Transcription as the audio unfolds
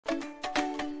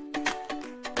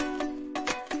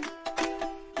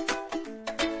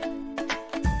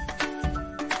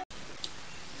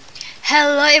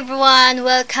Hello everyone,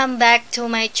 welcome back to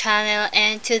my channel,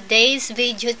 and today's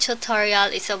video tutorial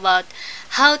is about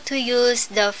how to use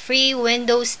the free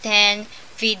Windows 10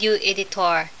 video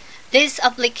editor. This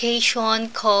application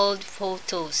called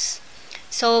Photos.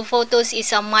 So Photos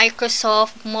is a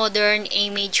Microsoft modern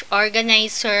image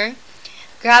organizer,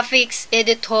 graphics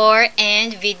editor,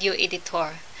 and video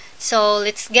editor. So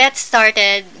let's get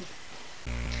started.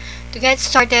 To get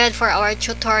started for our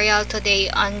tutorial today,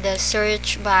 on the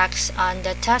search box on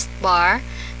the taskbar,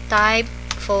 type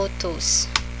Photos.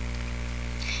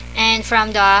 And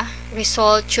from the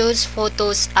result, choose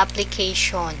Photos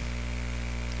application.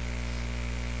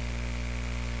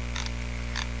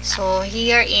 So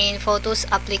here in Photos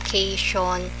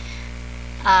application,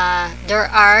 there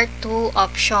are two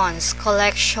options,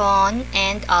 collection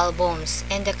and albums.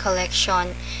 In the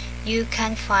collection, you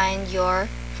can find your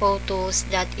photos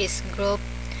that is grouped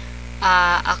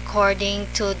according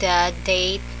to the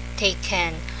date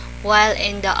taken, while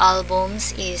in the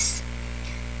albums is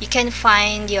you can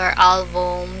find your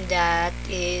album that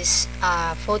is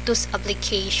Photos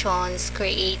applications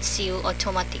creates you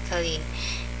automatically.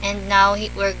 And now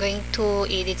we're going to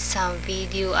edit some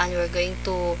video, and we're going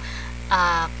to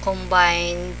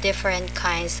combine different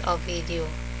kinds of video.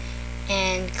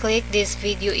 And click this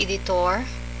video editor,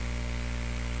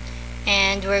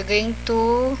 and we're going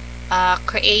to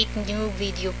create new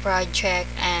video project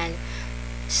and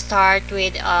start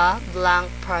with a blank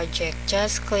project.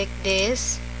 Just click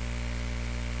this,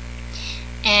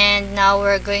 and now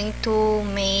we're going to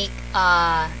make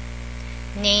a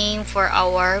name for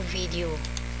our video.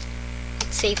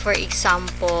 Let's say for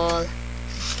example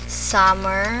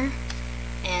summer,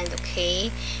 and okay,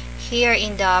 here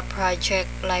in the project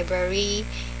library,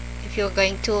 if you're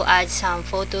going to add some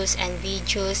photos and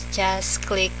videos, just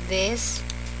click this,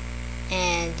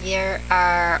 and there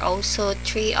are also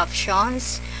three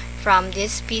options: from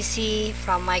this PC,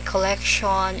 from my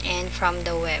collection, and from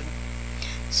the web.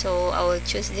 So I will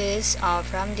choose this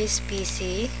from this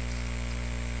PC,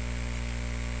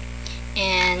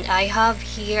 and I have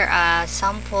here a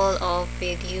sample of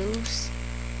videos,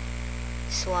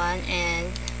 this one,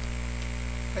 and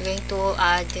we're going to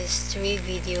add these three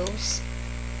videos.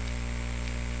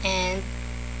 And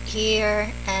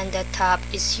here and the top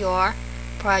is your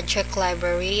project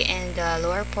library, and the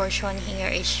lower portion here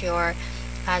is your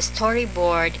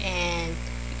storyboard, and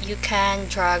you can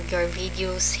drag your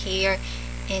videos here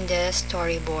in the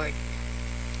storyboard.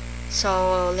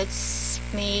 So let's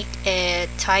make a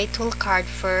title card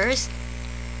first.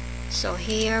 So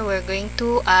here we're going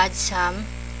to add some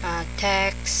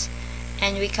text,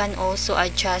 and we can also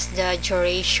adjust the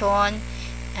duration,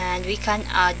 and we can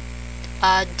add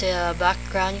the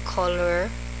background color.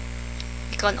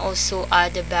 You can also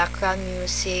add the background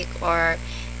music or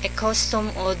a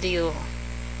custom audio.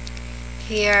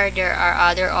 Here there are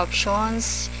other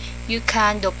options. You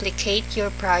can duplicate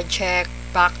your project,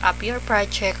 back up your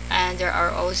project, and there are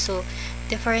also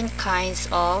different kinds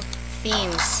of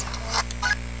themes.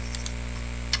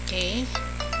 Okay,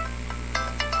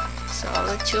 so I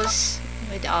will choose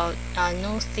without a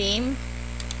new theme.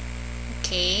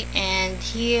 Okay, and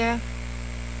here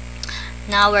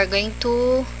now we're going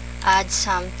to add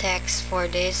some text for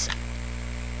this.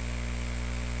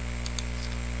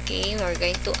 Okay, we're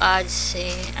going to add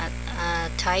say a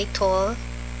title,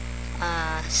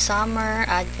 summer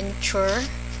adventure.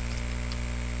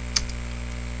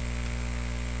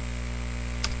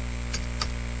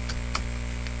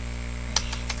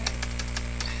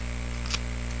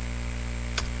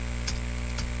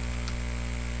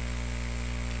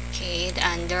 Okay,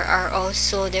 and there are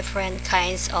also different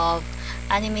kinds of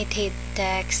animated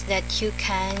text that you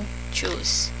can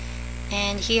choose.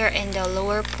 And here in the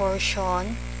lower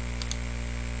portion,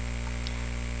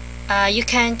 you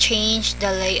can change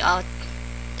the layout.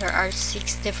 There are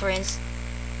 6 different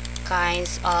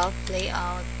kinds of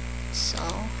layout, so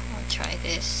I'll try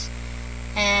this.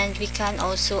 And we can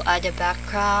also add a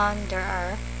background. There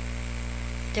are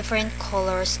different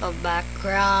colors of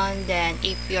background. Then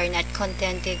if you are not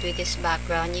contented with this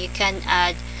background, you can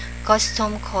add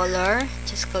custom color.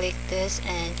 Just click this,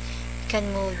 and you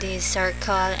can move this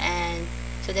circle, and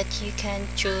so that you can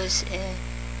choose a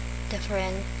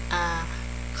different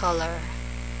color.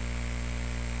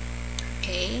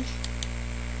 Okay,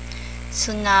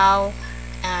 so now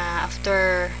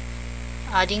after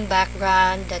adding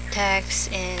background, the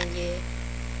text, and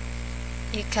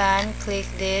you can click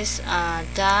this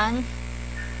done,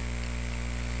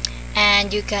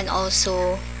 and you can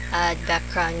also add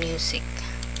background music.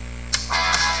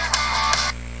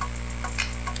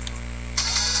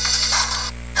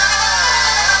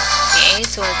 Okay,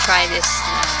 so we'll try this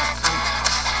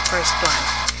first one.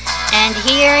 And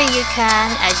here you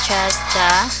can adjust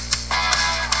the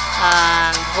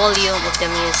volume of the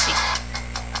music.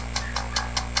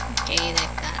 Okay,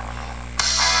 like that.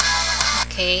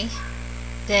 Okay,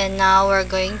 then now we're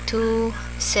going to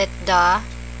set the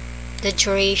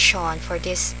duration for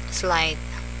this slide.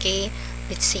 Okay,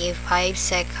 let's say 5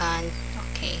 seconds.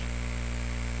 Okay,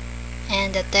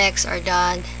 and the text are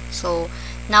done. So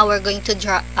now we're going to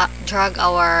drag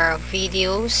our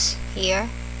videos here.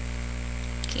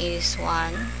 Okay, this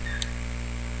one.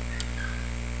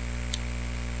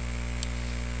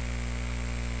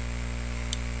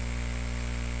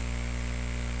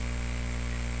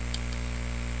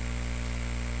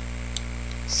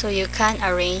 So you can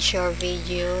arrange your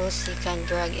videos, you can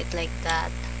drag it like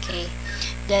that. Okay,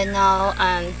 then now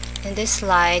in this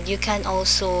slide you can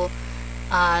also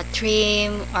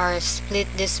trim or split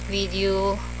this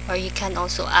video, or you can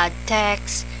also add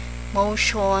text,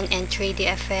 motion, and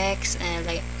 3D effects and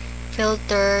like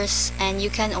filters, and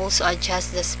you can also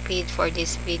adjust the speed for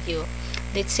this video.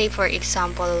 Let's say for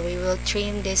example we will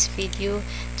trim this video.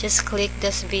 Just click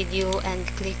this video and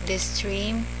click this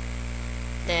trim.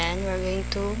 Then we're going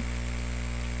to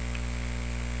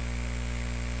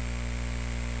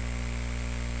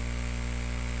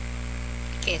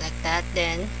okay, like that.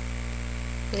 Then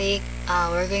click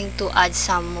we're going to add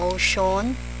some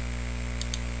motion.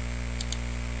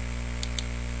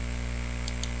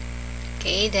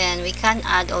 Okay, then we can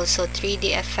add also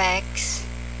 3D effects.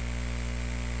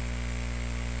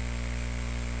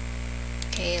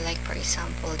 Okay, like for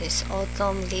example this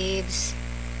autumn leaves.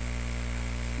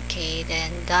 Okay,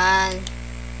 then done.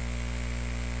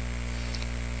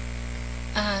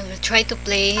 We'll try to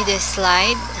play this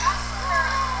slide.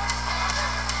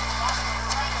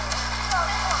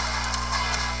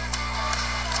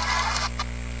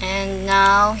 And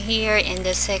now here in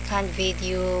the second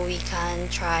video we can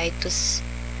try to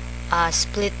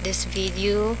split this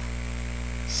video.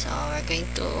 So we're going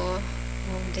to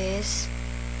move this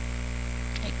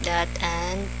like that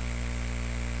and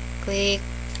click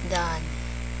done.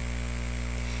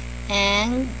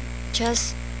 And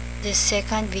just the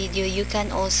second video you can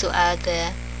also add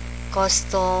the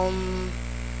custom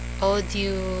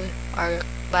audio or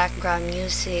background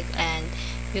music, and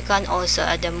you can also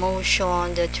add the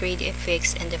motion, the 3D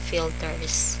effects, and the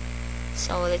filters.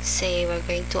 So let's say we're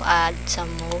going to add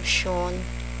some motion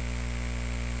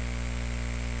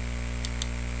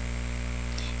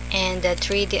and the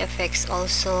 3D effects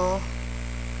also.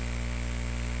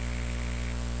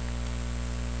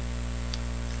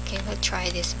 Okay, we'll try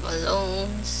these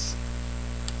balloons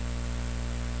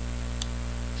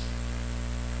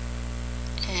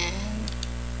and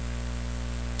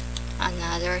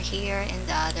another here in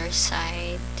the other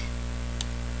side.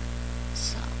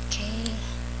 So okay,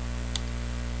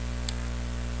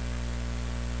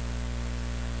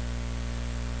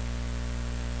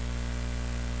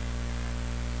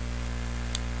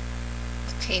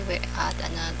 okay, we add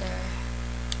another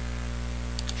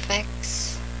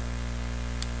effects.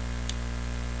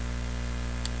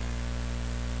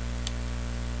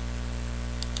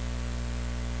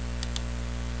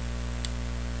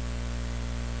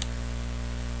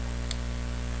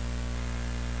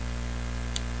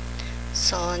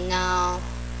 So now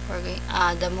we're going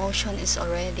the motion is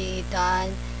already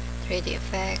done, 3D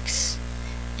effects,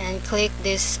 and click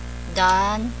this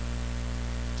done.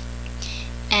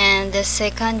 And the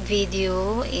second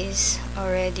video is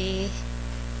already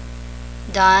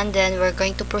done. Then we're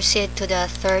going to proceed to the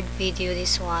third video,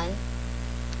 this one.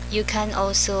 You can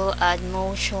also add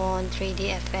motion,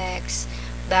 3D effects,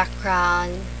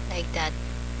 background, like that.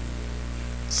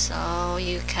 So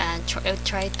you can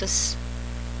try to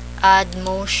add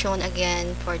motion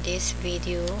again for this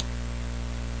video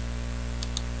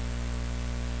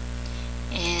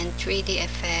and 3D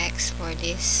effects for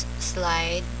this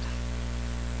slide.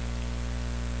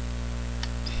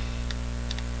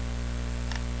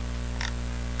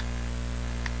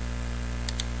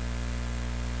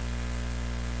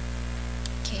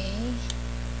 Okay,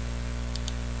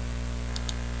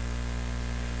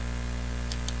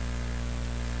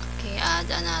 okay, add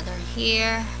another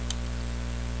here.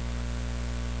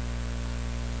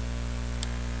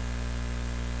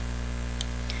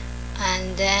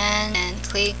 And then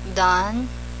click done.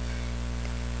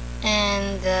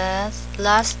 And the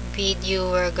last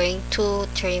video we're going to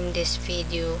trim this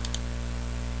video.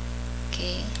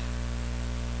 Okay,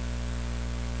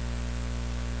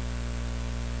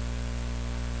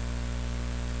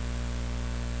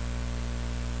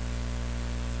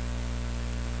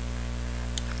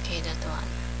 okay, that one.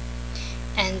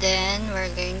 And then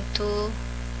we're going to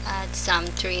add some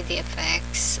 3D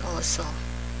effects also.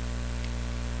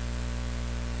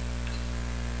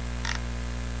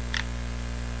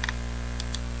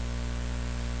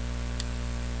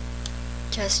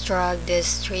 just drag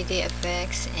this 3D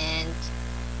effects and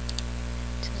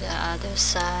to the other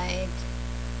side.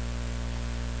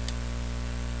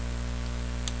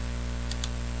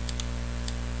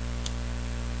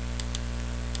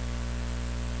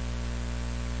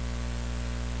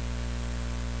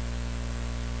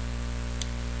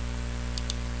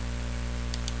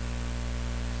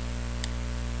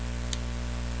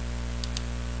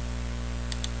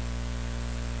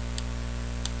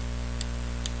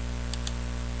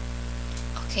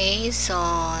 Okay,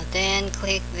 so then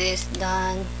click this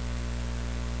done,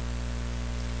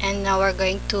 and now we're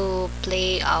going to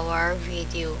play our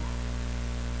video.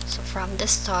 So from the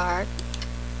start,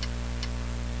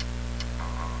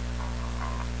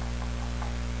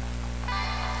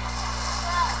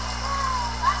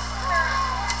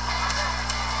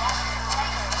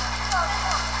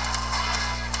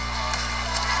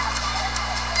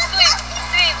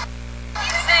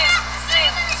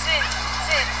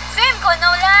 Swim ko,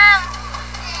 no lang!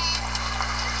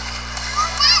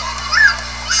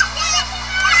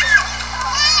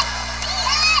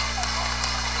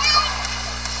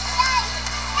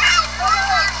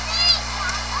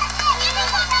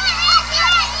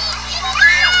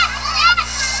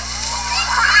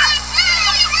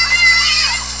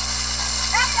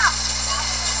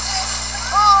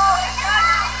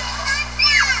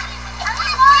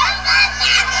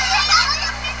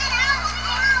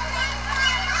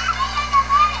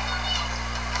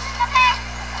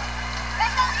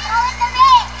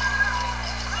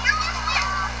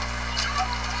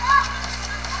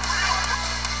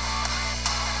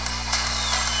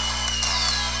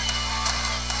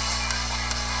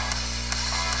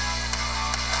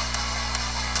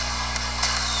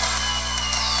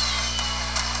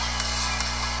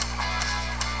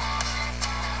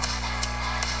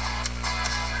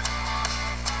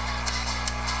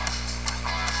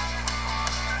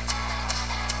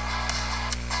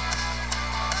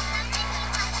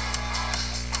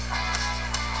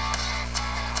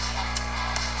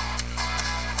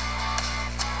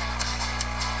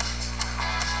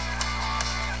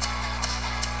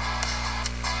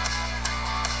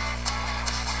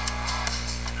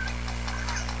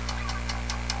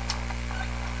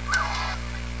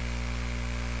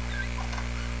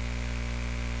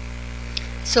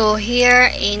 so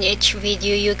here in each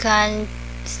video you can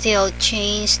still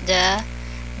change the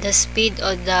speed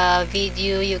of the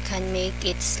video. You can make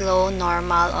it slow,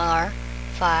 normal, or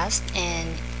fast,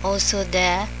 and also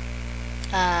the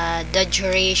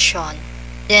duration.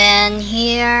 Then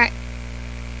here,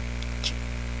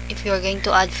 if you're going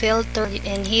to add filter,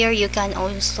 and here you can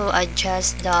also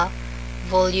adjust the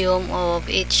volume of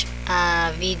each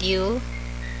video.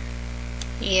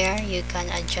 Here you can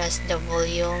adjust the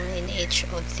volume in each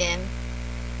of them.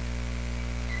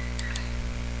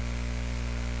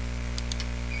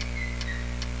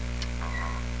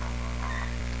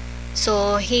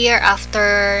 So here,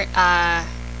 after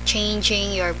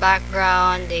changing your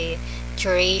background, the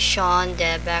duration,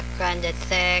 the background, the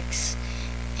text,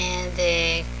 and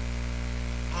the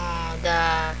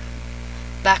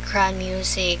background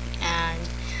music, and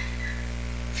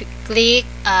click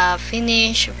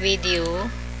finish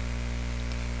video,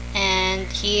 and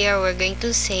here we're going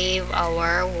to save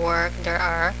our work. There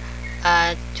are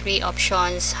 3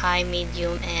 options: high,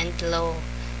 medium, and low.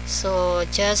 So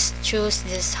just choose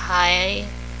this high,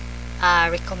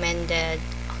 recommended.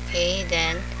 Okay,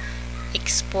 then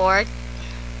export.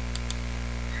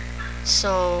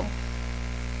 So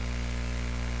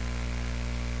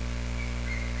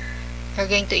you're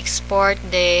going to export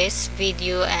this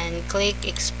video and click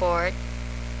export.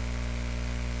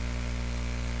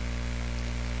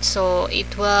 So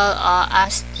it will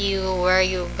ask you where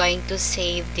you're going to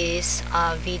save this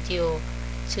video.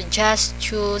 So just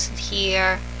choose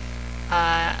here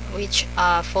which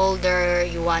folder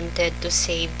you wanted to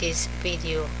save this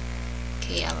video.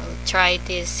 Okay, I will try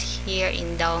this here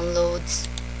in downloads,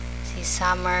 see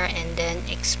summer, and then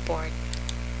export.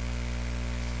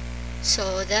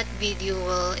 So that video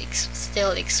will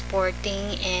still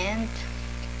exporting, and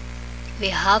we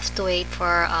have to wait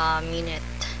for a minute.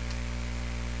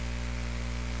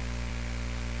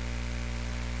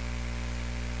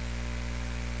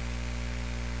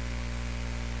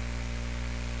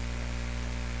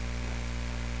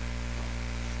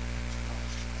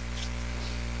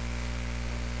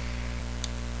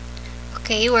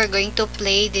 Okay, we're going to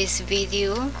play this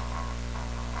video.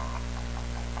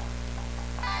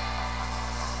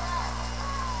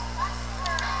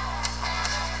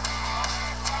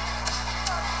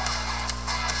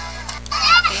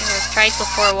 Okay, we'll try to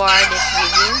forward this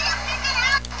video.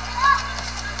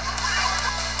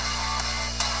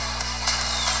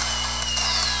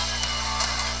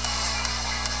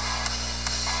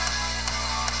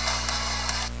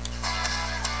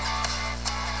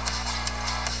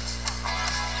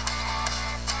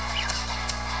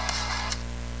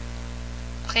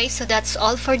 Okay, so that's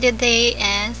all for the day,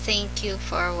 and thank you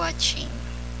for watching.